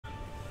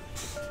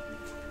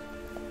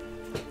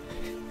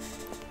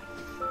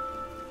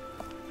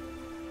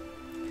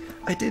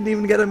I didn't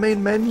even get a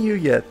main menu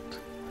yet.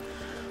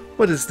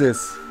 What is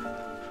this?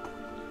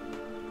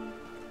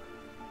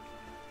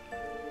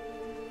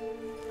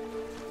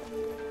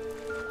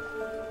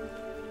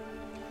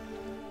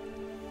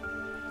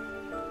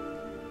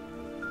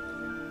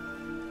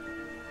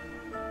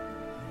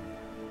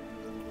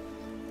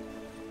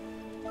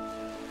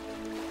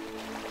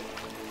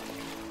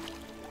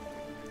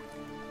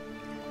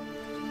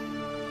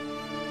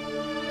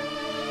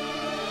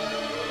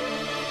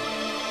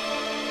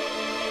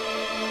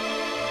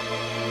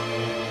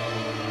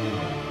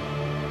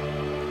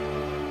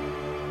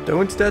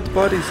 Don't dead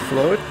bodies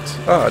float?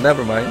 Oh,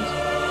 never mind.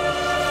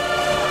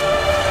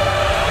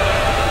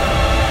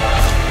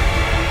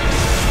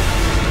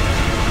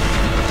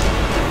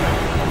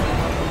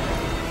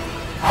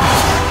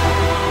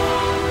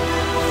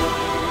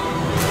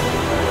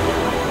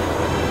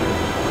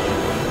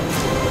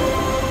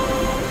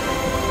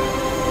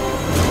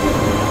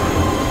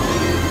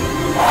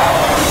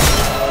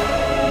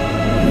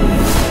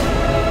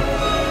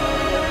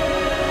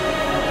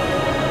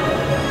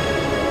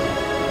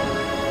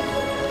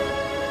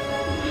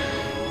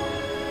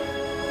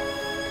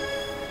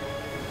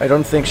 I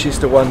don't think she's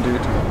the one,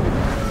 dude.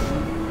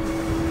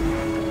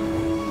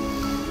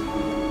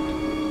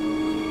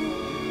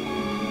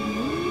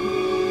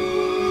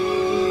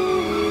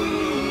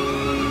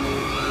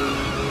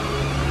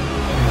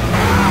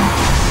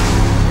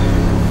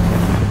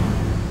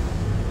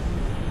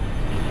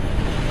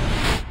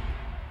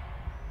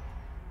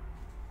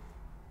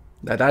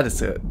 Now that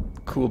is a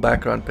cool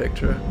background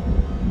picture.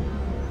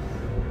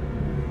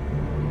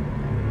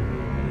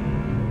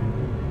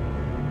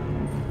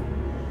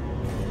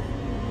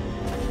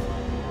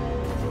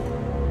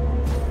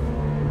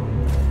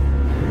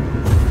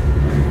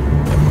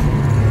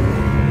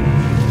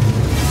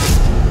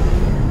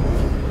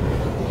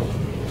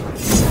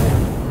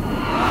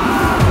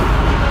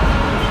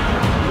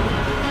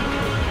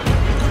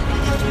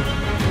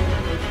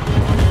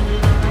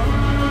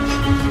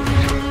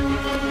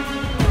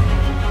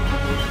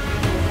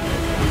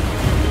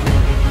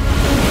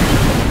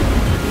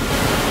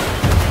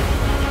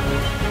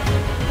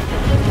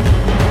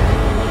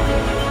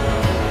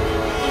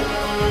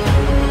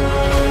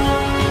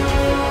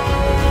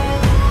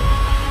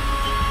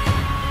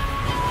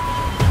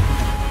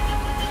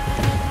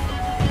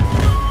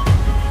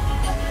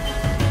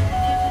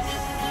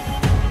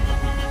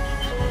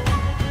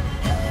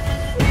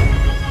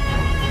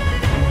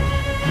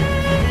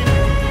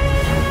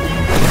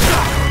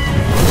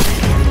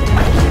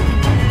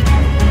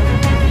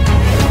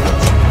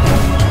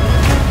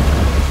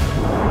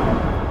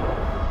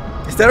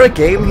 Is there a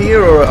game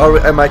here, or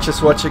am I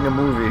just watching a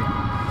movie?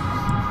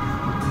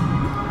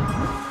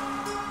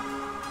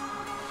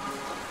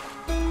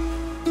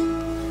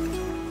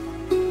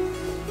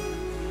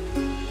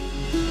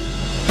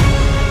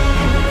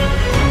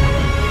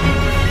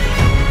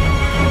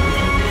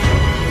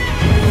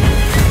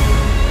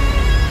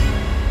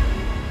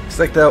 It's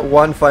like that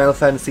one Final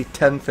Fantasy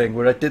X thing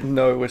where I didn't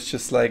know it was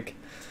just like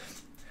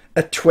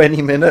a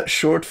 20-minute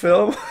short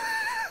film.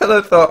 And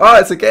I thought, oh,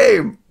 it's a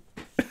game!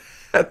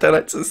 And then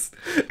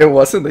it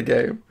wasn't a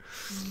game.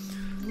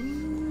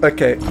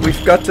 Okay,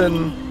 we've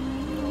gotten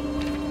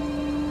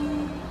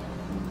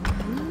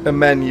a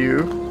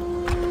menu.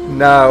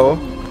 Now,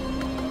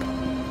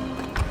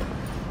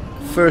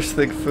 first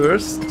thing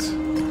first,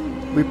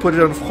 we put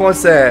it on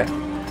français.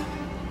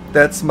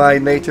 That's my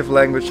native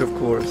language, of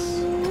course.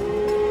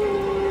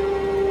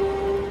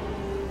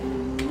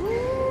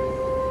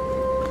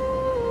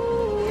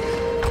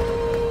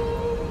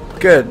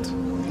 Good.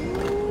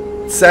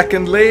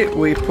 Secondly,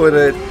 we put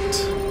it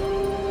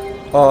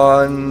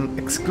on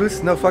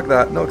exclusive. No, fuck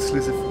that. No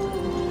exclusive.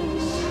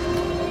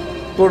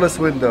 Bonus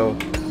window.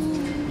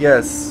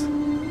 Yes.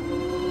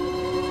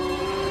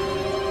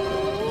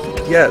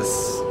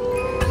 Yes.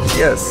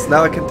 Yes.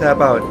 Now I can tab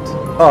out.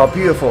 Oh,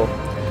 beautiful.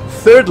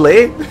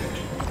 Thirdly,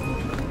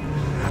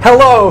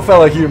 hello,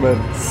 fellow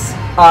humans.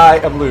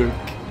 I am Luke,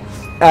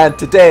 and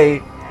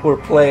today we're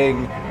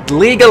playing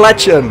League of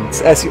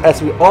Legends. As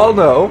we all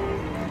know,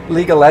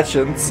 League of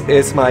Legends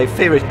is my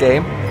favorite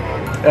game,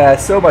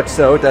 so much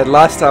so that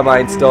last time I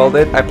installed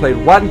it, I played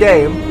one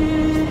game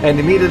and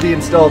immediately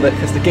installed it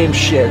because the game's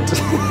shit.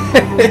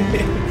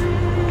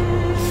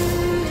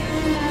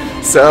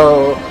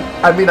 So,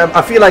 I mean,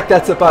 I feel like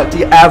that's about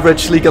the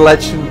average League of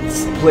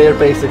Legends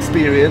player-based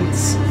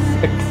experience,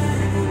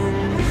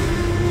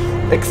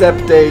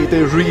 except they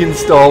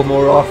reinstall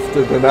more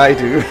often than I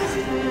do.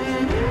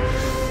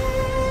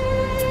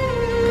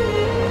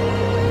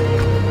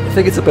 I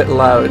think it's a bit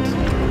loud.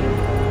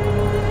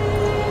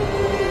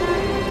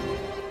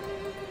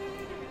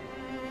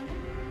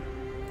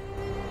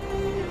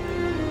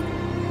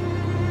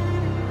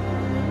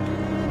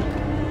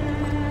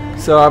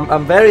 So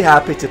I'm very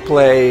happy to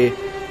play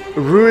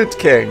Ruined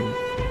King,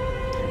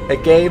 a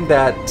game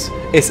that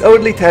is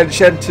only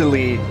tangential.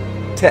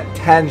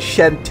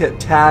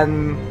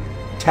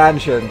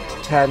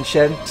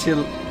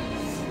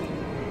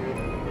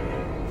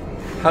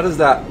 How is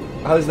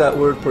that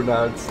word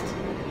pronounced?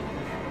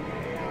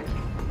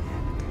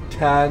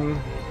 can...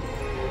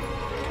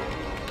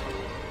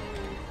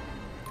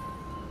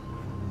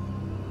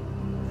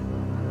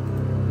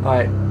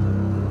 Alright.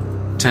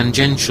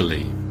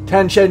 Tangentially.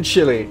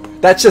 Tangentially.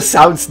 That just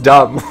sounds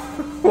dumb.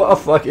 What a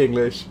fuck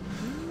English.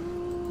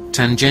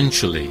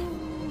 Tangentially.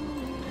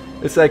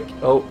 It's like,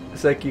 oh,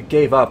 it's like you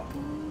gave up.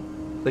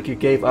 Like you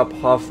gave up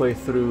halfway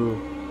through.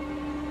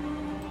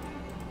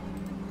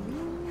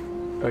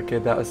 Okay,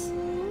 that was...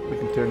 We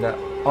can turn that...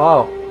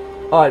 Oh!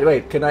 Oh,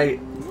 wait, can I...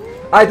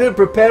 I didn't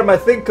prepare my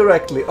thing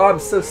correctly. Oh, I'm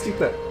so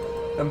stupid.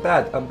 I'm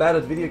bad. I'm bad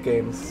at video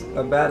games.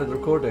 I'm bad at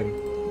recording.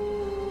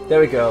 There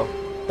we go.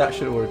 That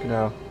should work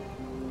now.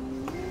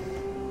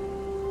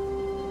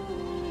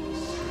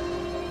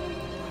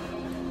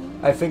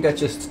 I think I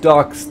just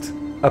doxed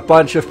a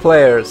bunch of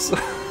players.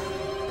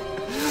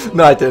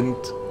 No, I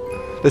didn't.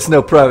 There's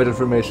no private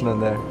information on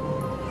there.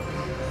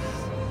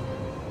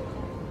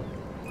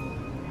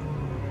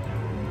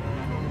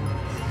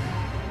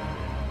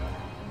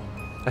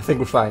 I think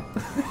we're fine.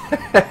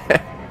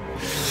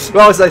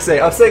 What was I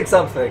saying? I was saying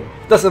something.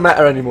 Doesn't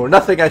matter anymore.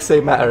 Nothing I say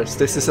matters.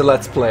 This is a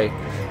Let's Play.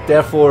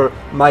 Therefore,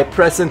 my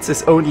presence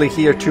is only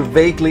here to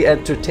vaguely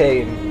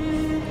entertain.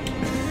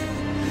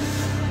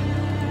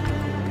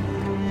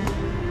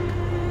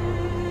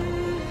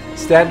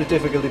 Standard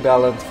difficulty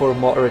balance for a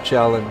moderate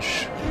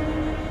challenge.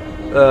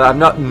 I'm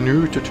not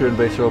new to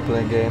turn-based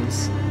role-playing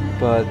games,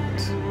 but...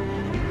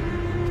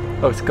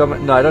 Oh, it's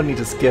coming. No, I don't need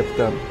to skip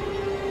them.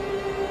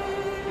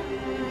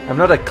 I'm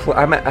not a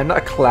I'm not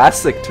a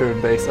classic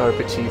turn-based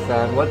RPG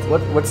fan.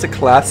 What's the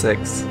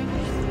classics?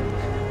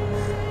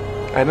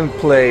 I didn't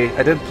play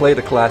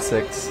the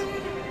classics.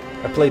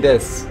 I play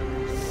this.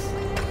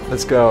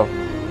 Let's go.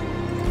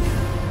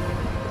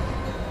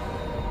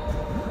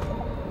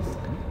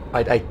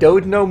 I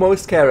don't know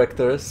most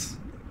characters.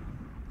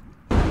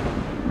 And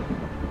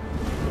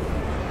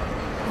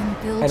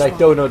I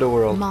don't know the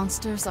world.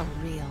 Monsters are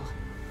real.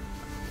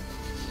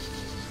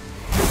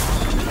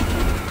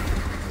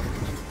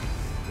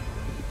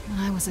 When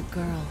I was a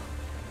girl,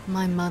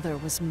 my mother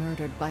was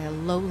murdered by a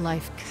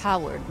low-life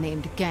coward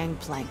named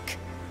Gangplank.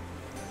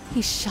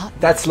 He shot me.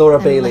 That's Laura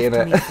Bailey in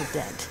and it. left me for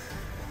dead.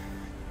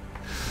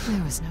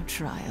 There was no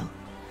trial.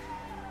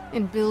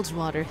 In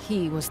Bilgewater,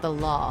 he was the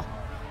law.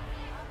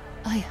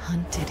 I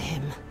hunted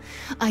him.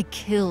 I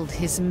killed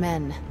his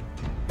men.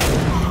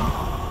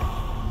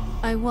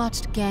 I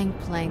watched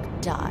Gangplank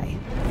die,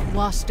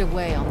 washed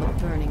away on the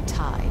burning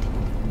tide.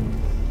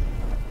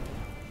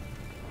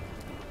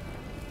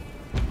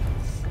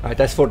 Alright,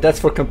 that's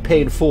for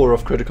campaign 4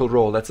 of Critical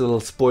Role. That's a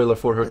little spoiler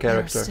for her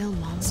character. There are still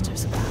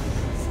monsters about.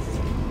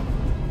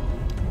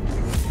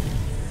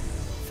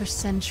 For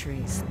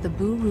centuries, the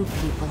Buru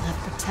people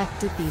have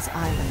protected these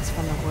islands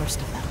from the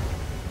worst of them.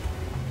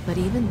 But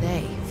even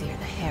they fear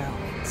the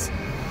Harrowings.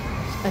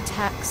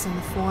 Attacks in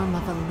the form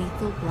of a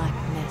lethal black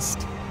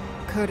mist,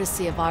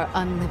 courtesy of our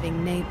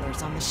unliving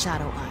neighbors on the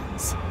Shadow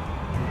Isles.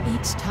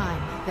 Each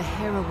time, the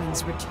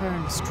Harrowings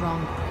return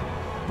stronger,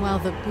 while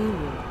the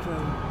Buru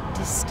grow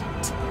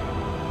distant.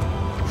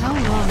 How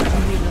long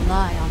can we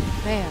rely on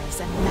prayers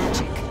and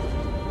magic?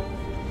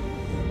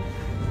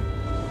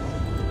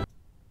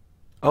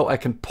 Oh, I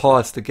can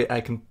pause to get.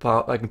 I can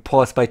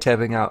pause by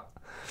tabbing out.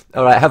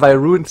 All right, have I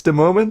ruined the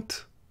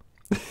moment?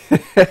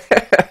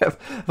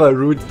 Have I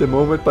ruined the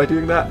moment by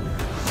doing that?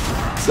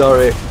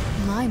 Sorry.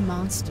 My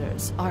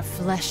monsters are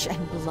flesh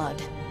and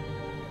blood.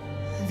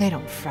 They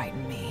don't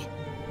frighten me.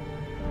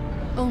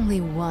 Only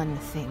one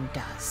thing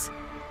does.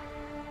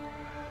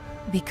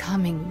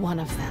 Becoming one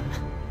of them.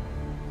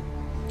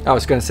 I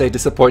was gonna say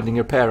disappointing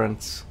your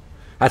parents.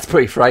 That's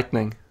pretty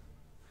frightening.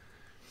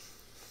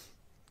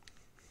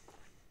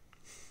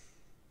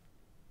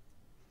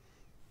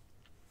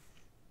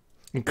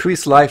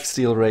 Increase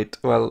lifesteal rate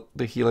while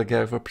the healer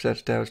care for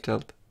percentage damage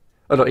dealt.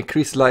 Oh no,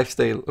 increased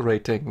lifesteal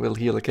rating will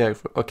heal a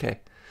character. Okay,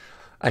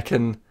 I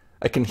can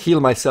heal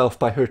myself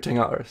by hurting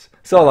others.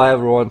 It's all I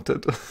ever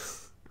wanted.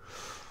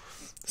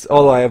 It's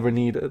all I ever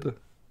needed.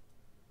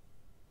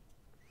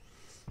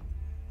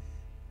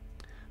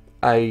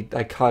 I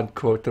can't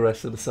quote the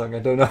rest of the song. I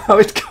don't know how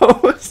it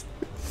goes.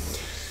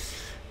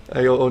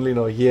 I only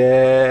know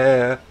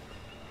yeah.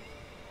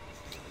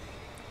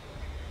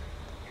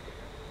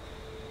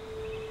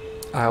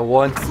 I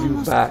want It's you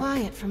almost back.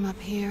 quiet from up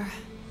here.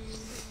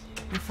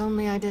 If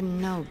only I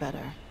didn't know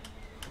better.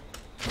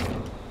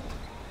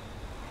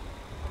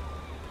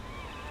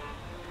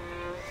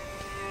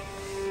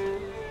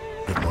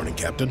 Good morning,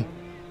 Captain.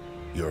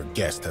 Your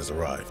guest has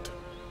arrived.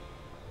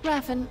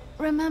 Raffen,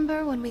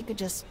 remember when we could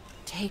just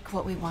take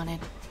what we wanted,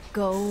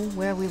 go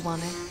where we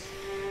wanted?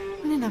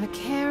 We didn't have a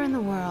care in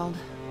the world.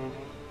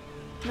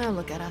 Now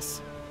look at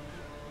us.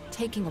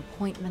 Taking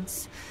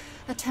appointments,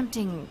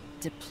 attempting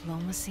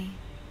diplomacy.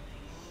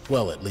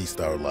 Well, at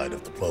least our line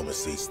of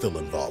diplomacy still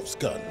involves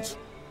guns.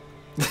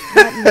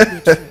 That may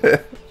be true.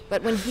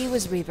 But when he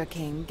was Reaver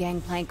King,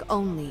 Gangplank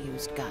only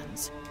used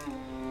guns.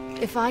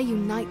 If I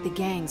unite the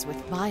gangs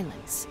with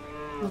violence,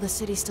 will the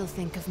city still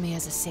think of me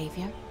as a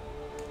savior?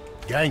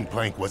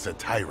 Gangplank was a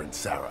tyrant,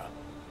 Sarah.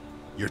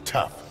 You're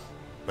tough,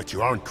 but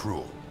you aren't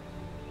cruel.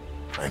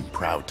 I'm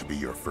proud to be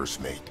your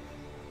first mate,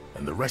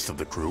 and the rest of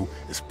the crew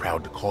is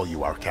proud to call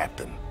you our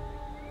captain.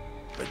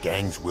 The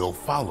gangs will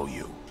follow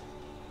you.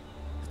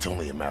 It's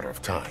only a matter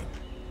of time.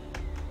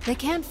 They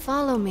can't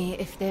follow me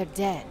if they're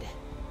dead.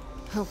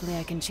 Hopefully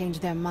I can change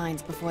their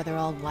minds before they're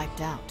all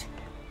wiped out.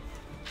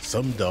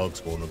 Some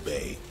dogs won't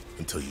obey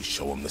until you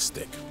show them the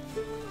stick.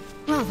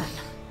 Well then,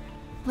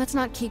 let's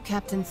not keep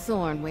Captain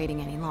Thorne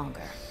waiting any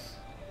longer.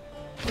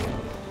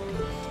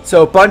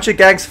 So a bunch of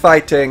gangs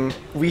fighting.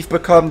 We've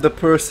become the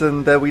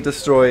person that we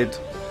destroyed.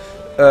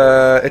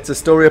 It's a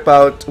story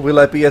about will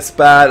I be as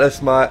bad as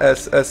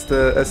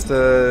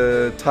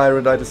the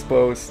tyrant I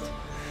disposed.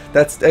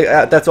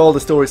 That's all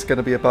the story's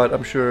gonna be about,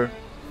 I'm sure.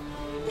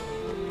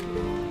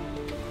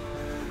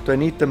 Do I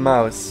need the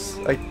mouse?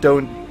 I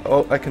don't.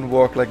 Oh, I can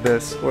walk like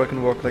this, or I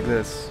can walk like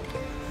this.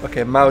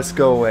 Okay, mouse,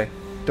 go away.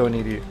 Don't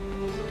need you.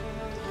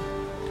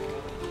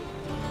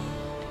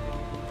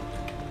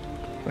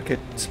 Okay,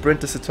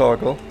 sprint is a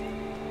toggle.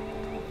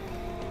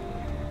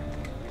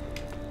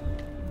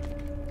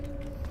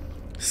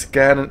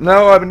 Scan.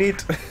 No, I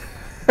need.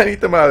 I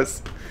need the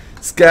mouse.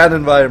 Scan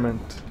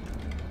environment.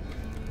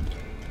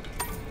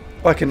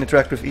 Oh, I can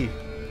interact with E.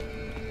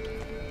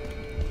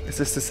 Is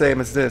this the same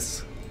as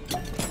this?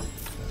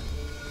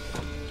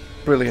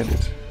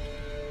 Brilliant.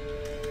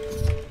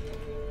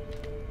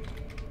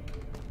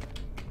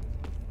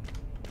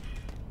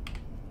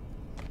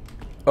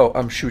 Oh,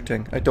 I'm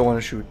shooting. I don't want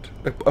to shoot.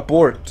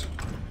 Abort.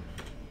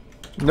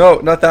 No,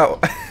 not that one.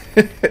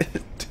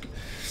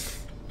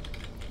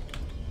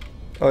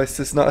 Oh, is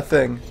this not a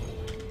thing?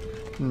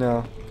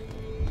 No.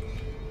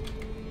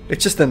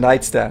 It's just a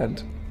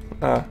nightstand.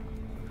 Ah.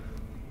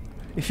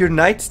 If your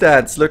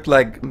nightstands look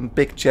like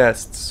big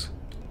chests,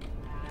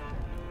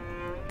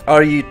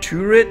 are you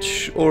too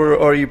rich or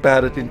are you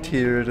bad at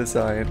interior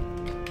design?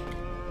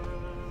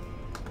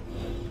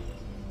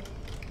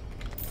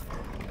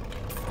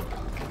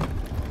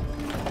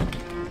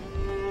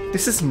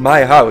 This is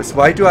my house.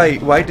 Why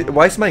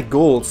is my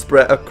gold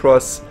spread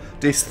across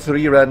these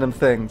 3 random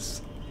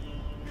things?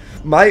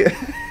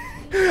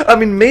 I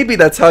mean, maybe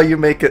that's how you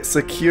make it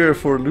secure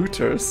for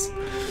looters,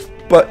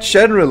 but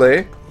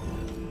generally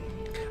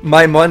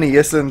my money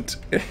isn't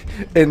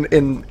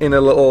in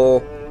a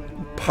little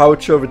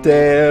pouch over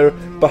there,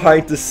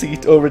 behind the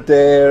seat over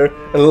there,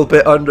 a little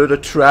bit under the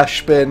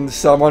trash bin,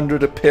 some under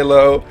the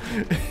pillow.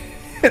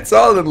 It's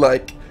all in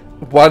like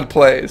one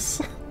place.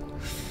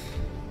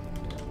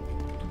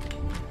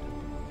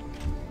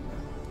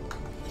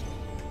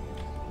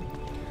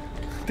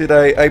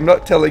 I'm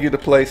not telling you the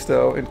place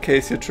though, in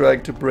case you're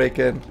trying to break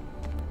in.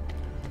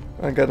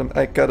 I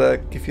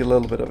gotta give you a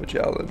little bit of a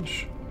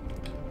challenge.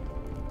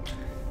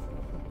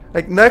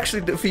 Like,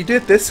 actually, if you do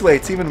it this way,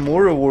 it's even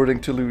more rewarding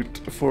to loot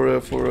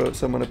for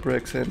someone that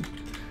breaks in.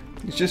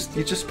 You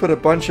just put a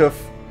bunch of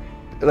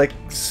like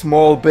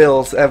small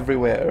bills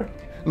everywhere,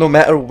 no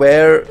matter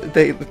where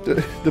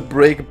the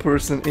break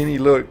person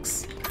in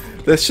looks.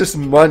 There's just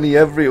money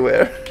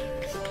everywhere.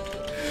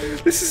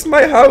 This is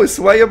my house.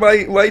 Why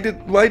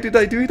did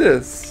I do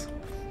this?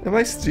 Am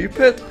I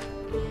stupid?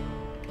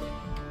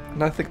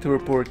 Nothing to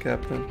report,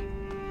 Captain.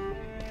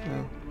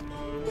 No.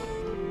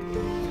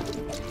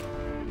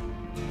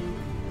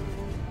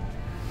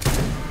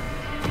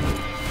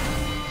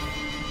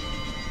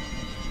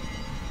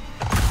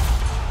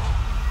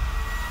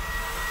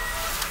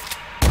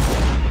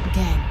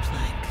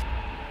 Gangplank.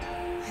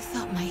 I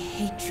thought my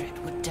hatred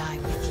would die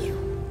with you.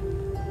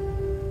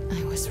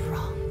 I was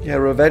wrong. Yeah,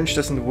 revenge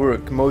doesn't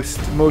work. Most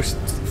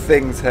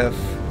things have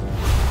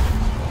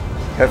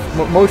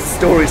most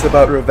stories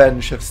about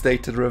revenge have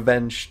stated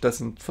revenge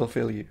doesn't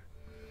fulfill you.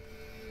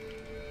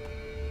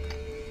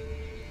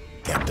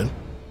 Captain?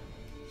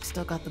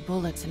 Still got the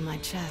bullets in my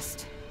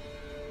chest.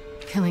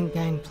 Killing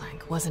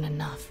Gangplank wasn't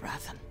enough,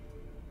 Rathan.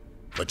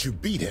 But you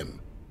beat him.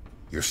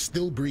 You're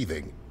still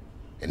breathing,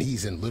 and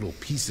he's in little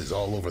pieces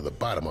all over the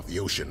bottom of the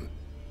ocean.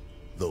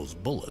 Those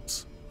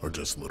bullets are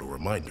just little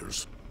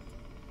reminders.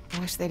 I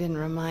wish they didn't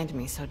remind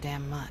me so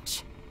damn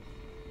much.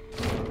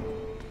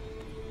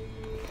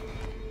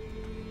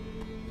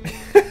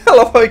 I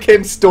love how he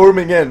came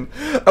storming in.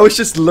 I was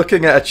just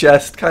looking at a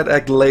chest, kind of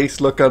a glazed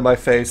look on my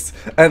face,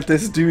 and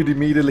this dude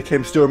immediately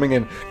came storming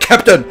in.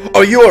 Captain,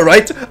 are you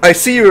alright? I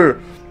see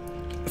you're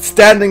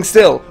standing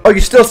still. Are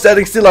you still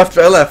standing still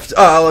after I left?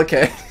 Oh,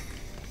 okay.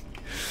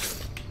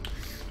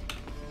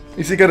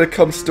 Is he gonna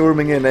come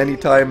storming in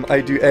anytime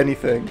I do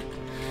anything?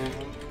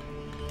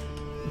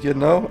 You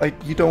know,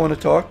 you don't want to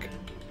talk?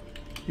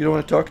 You don't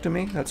want to talk to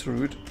me? That's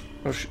rude.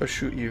 I'll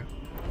shoot you.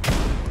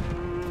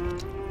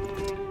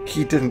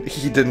 He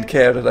didn't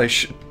care that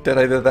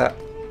I did that.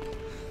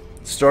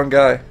 Strong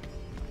guy.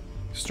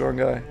 Strong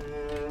guy.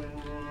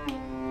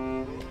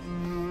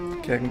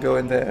 Okay, I can go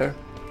in there.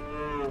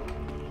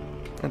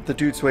 And the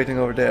dude's waiting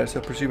over there, so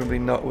presumably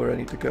not where I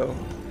need to go.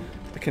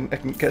 I can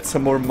get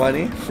some more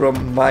money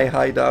from my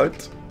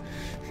hideout.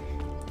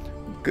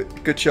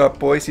 Good job,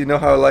 boys. You know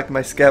how I like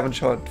my scavenge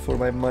hunt for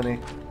my money.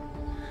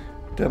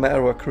 Don't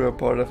matter what crew I'm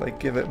part of, I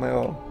give it my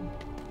all.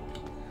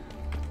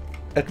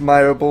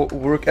 Admirable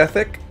work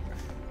ethic.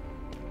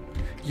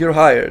 You're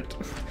hired.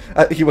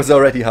 He was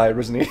already hired,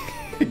 wasn't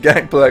he?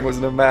 Gangplank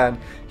wasn't a man.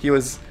 He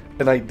was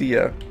an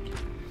idea.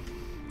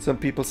 Some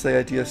people say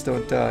ideas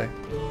don't die.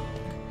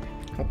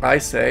 I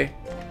say,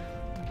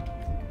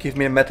 give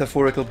me a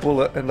metaphorical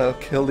bullet and I'll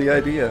kill the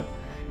idea.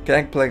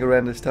 Gangplank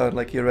ran this town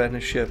like he ran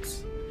his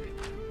ships.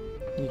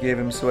 He gave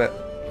him sweat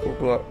for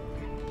blood.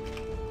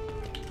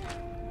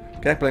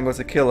 Gangplank was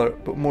a killer,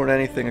 but more than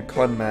anything a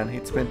con man.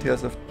 He'd spent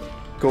years of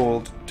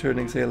gold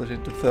turning sailors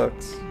into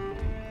thugs.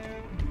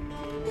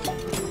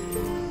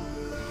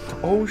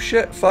 Oh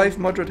shit, 5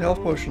 moderate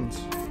health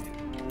potions.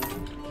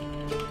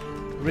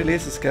 Really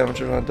is a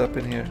scavenger hunt up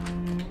in here.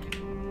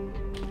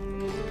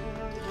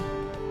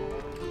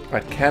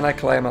 Right, can I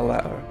climb a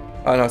ladder?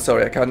 Oh no,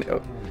 sorry, I can't.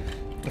 Oh,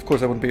 of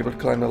course I wouldn't be able to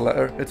climb the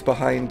ladder. It's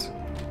behind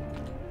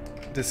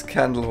this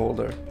candle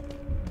holder.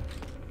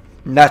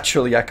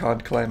 Naturally I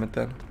can't climb it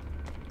then.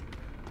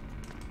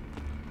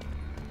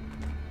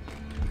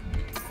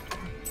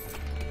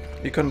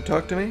 You couldn't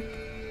talk to me?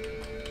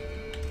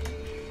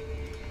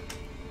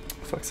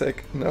 Fuck's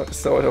sake, no,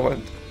 that's not what I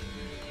want.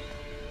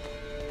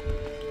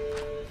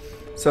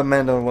 Some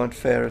men don't want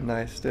fair and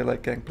nice, they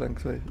like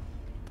Gangplank's ways.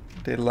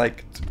 They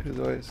liked his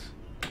ways.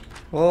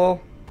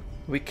 Well,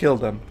 we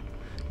killed them.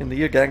 In the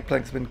year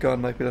Gangplank's been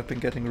gone, Mike would have been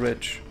getting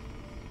rich.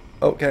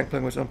 Oh,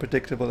 Gangplank was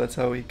unpredictable, that's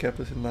how he kept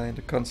us in line,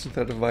 the constant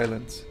threat of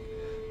violence.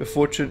 With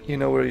fortune, you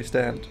know where you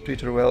stand.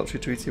 Treat her well, she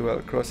treats you well,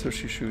 cross her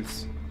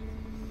shoes.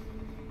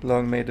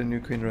 Long may the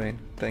new queen reign.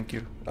 Thank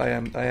you. I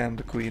am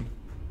the queen.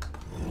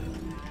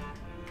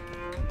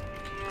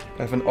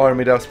 I have an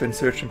army that's been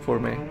searching for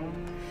me.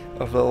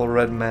 Of little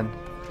red men.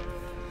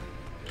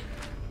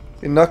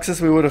 In Noxus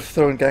we would have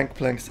thrown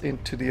Gangplanks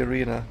into the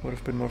arena. Would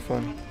have been more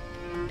fun.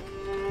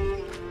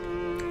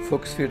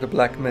 Folks fear the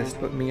black mist,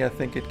 but me, I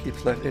think it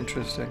keeps life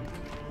interesting.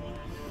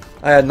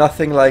 I had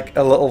nothing like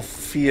a little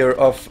fear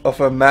of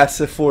a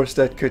massive force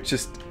that could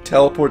just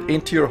teleport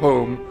into your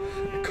home,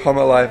 come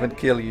alive and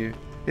kill you.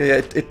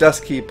 Yeah, it does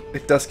keep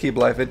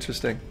life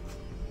interesting.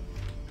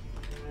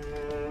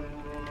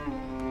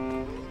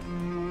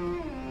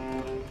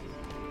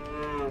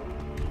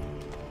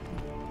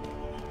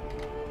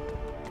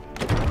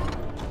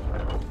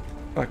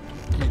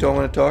 You don't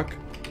want to talk?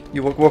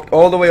 You walked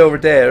all the way over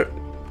there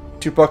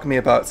to bug me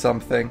about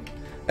something,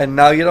 and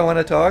now you don't want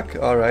to talk?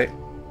 Alright.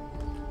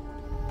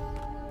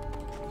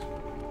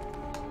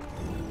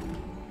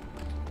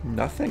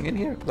 Nothing in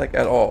here? Like,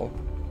 at all?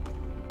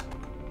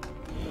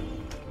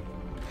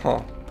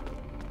 Huh.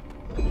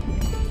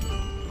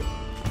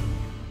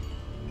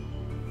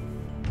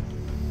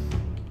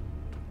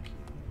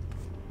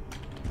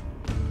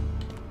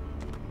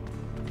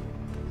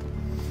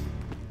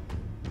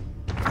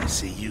 I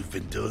see you've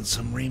been doing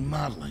some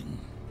remodeling.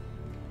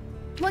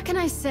 What can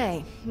I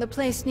say? The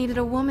place needed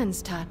a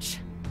woman's touch.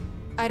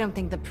 I don't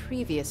think the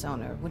previous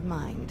owner would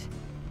mind.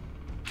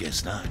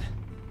 Guess not.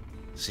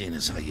 Seeing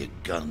as how you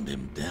gunned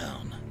him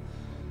down,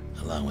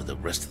 along with the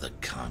rest of the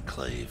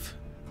conclave.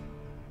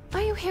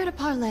 Are you here to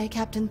parley,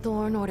 Captain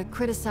Thorne, or to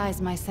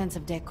criticize my sense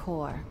of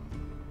decor?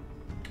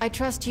 I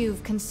trust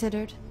you've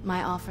considered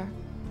my offer.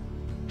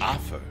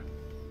 Offer?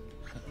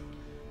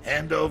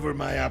 Hand over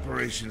my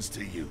operations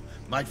to you,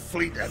 my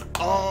fleet and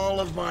all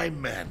of my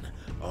men,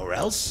 or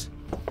else...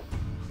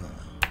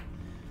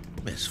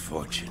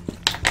 misfortune.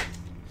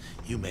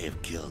 You may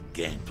have killed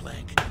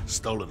Gangplank,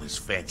 stolen his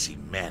fancy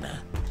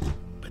mana,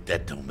 but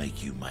that don't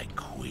make you my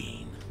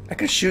queen. I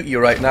can shoot you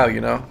right now,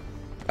 you know.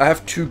 I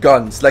have 2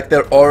 guns, like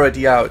they're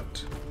already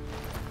out.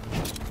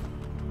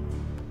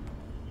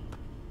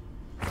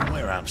 From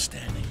where I'm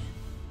standing,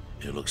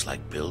 it looks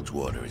like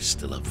Bilgewater is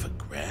still up for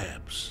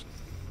grabs.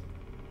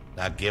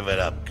 Now give it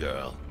up,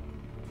 girl.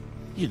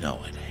 You know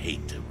I'd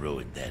hate to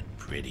ruin that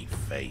pretty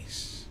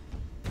face.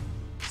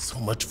 So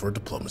much for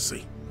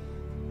diplomacy.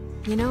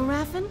 You know,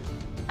 Raffen,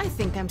 I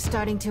think I'm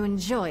starting to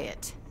enjoy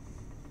it.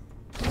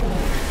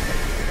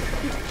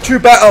 To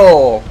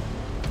battle!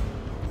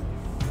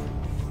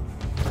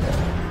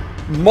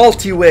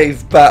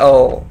 Multi-wave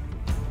battle!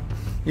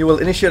 You will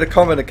initiate a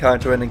combat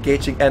encounter when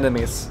engaging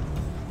enemies.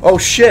 Oh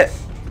shit!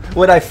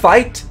 When I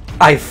fight?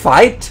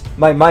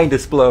 My mind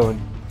is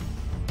blown.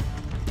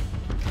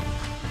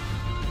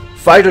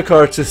 Fighter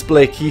cards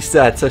display key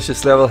stats such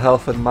as level,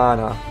 health and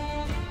mana.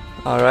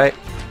 Alright.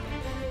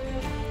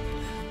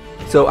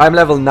 So I'm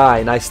level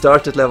 9, I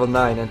start at level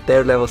 9 and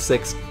they're level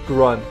 6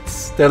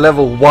 grunts. They're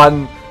level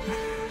 1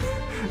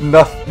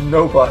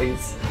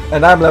 nobodies.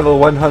 And I'm level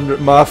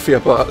 100 mafia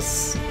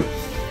boss.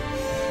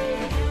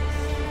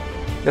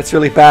 That's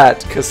really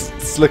bad, because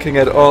it's looking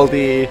at all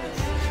the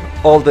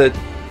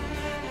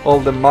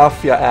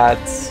mafia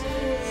ads.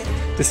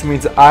 This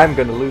means I'm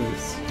gonna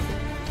lose.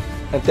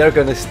 And they're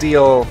gonna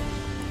steal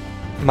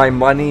my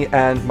money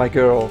and my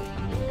girl.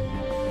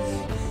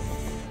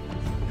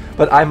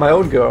 But I'm my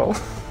own girl.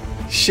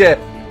 Shit.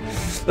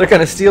 They're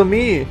gonna steal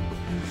me.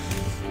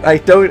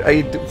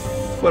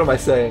 What am I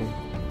saying?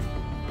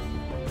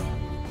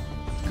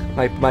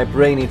 My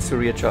brain needs to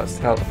readjust.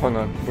 Hang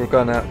on. We're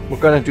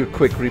gonna do a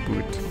quick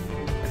reboot.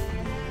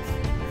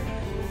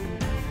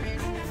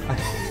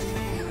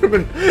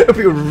 It'd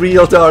be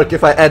real dark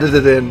if I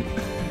edited in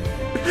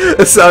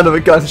the sound of a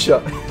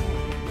gunshot.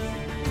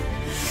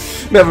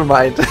 Never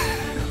mind.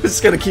 I'm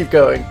just gonna keep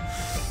going.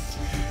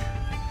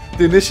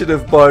 The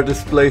initiative bar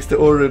displays the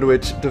order in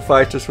which the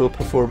fighters will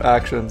perform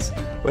actions.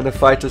 When a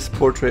fighter's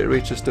portrait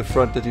reaches the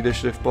front of the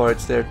initiative bar,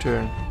 it's their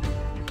turn.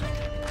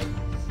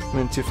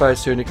 When it's your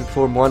fighter's turn, you can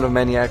perform one of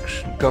many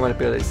action combat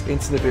abilities.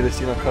 Instant abilities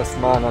do not cost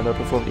mana and are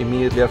performed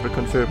immediately after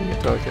confirming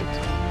a target.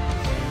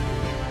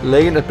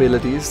 Lane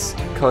abilities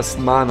cost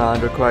mana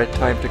and require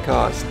time to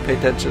cast. Pay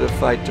attention to the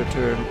fighter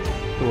turn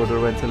order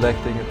when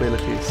selecting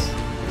abilities.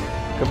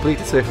 Complete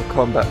the wave of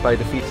combat by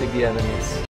defeating the enemies.